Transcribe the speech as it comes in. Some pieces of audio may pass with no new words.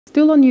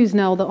Still on news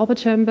now, the Upper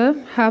Chamber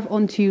have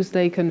on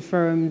Tuesday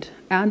confirmed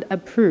and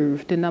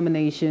approved the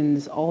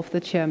nominations of the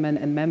chairman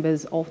and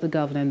members of the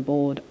governing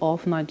board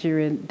of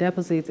Nigerian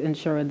Deposit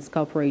Insurance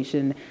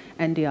Corporation,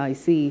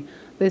 NDIC.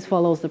 This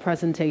follows the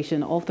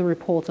presentation of the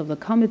report of the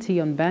Committee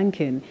on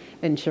Banking,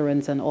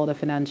 Insurance and Other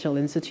Financial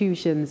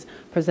Institutions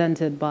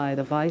presented by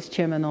the Vice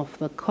Chairman of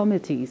the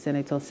committee,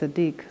 Senator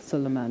Sadiq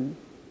Suleiman.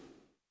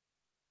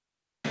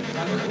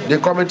 The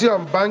Committee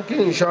on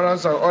Banking,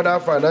 Insurance and Other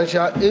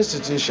Financial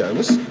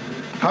Institutions,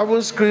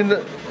 having screened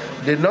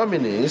the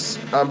nominees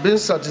and been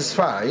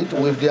satisfied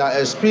with their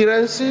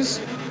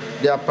experiences,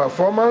 their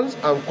performance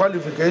and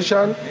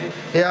qualification,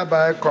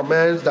 hereby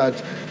commends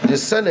that the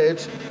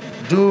Senate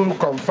do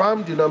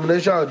confirm the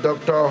nomination of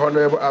Dr.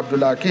 Honorable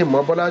Abdulhakeem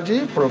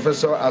Mobolaji,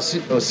 Professor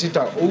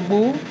Osita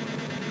Ugbu,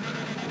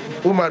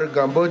 Umar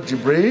Gambo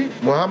Jibri,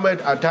 Muhammad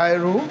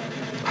Atairu,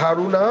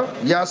 Haruna,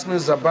 Yasmin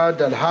Zabar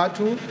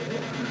Dalhatu,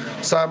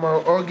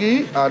 Simon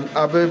Ogi and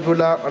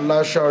Abebula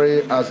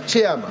Olashore as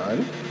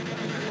chairman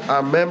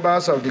and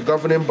members of the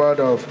governing board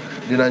of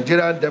the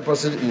Nigerian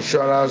Deposit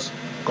Insurance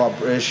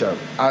Corporation.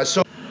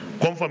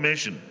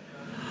 Confirmation.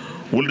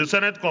 Will the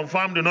Senate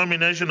confirm the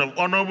nomination of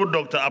Honorable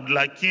Dr.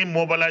 Abdulhakeem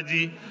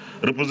Mobolaji,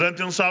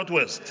 representing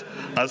Southwest,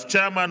 as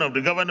chairman of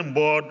the governing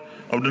board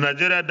of the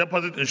Nigerian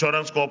Deposit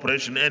Insurance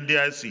Corporation,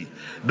 NDIC?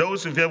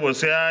 Those in favor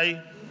say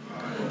aye.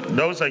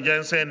 Those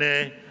against say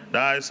nay. The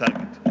ayes have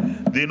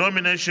it. The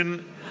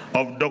nomination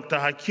of Dr.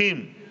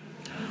 Hakeem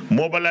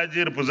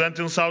Mobolaji,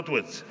 representing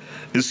Southwest,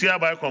 is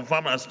hereby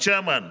confirmed as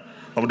chairman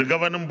of the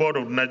governing board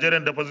of the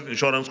Nigerian Deposit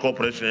Insurance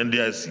Corporation,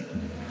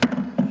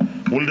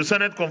 NDIC. Will the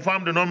Senate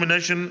confirm the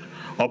nomination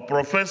of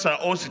Professor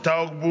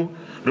Osita Ugbu,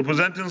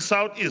 representing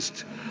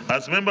Southeast,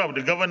 as member of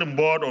the governing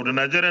board of the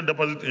Nigerian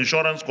Deposit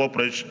Insurance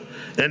Corporation,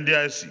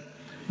 NDIC?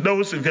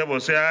 Those in favor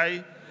say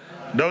aye.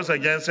 Those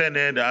against say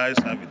nay. The ayes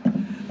have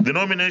it. The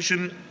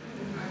nomination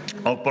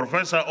of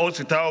Professor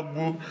Osita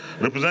Ugbu,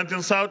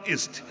 representing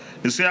Southeast,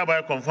 is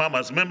hereby confirmed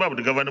as member of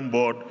the governing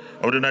board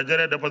of the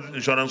Nigeria Deposit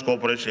Insurance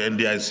Corporation,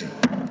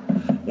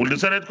 NDIC. Will the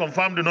Senate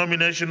confirm the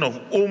nomination of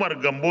Umar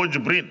Gambo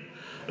Jibrin,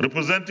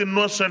 representing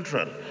North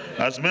Central,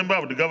 as member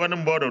of the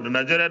governing board of the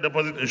Nigeria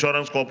Deposit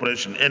Insurance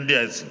Corporation,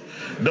 NDIC?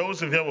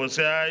 Those in favor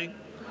say aye.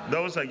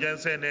 Those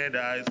against say nay.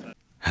 The ayes have it.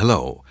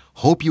 Hello,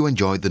 hope you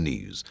enjoyed the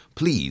news.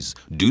 Please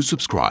do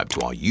subscribe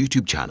to our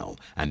YouTube channel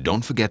and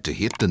don't forget to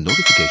hit the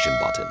notification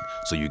button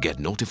so you get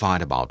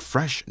notified about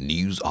fresh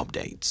news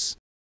updates.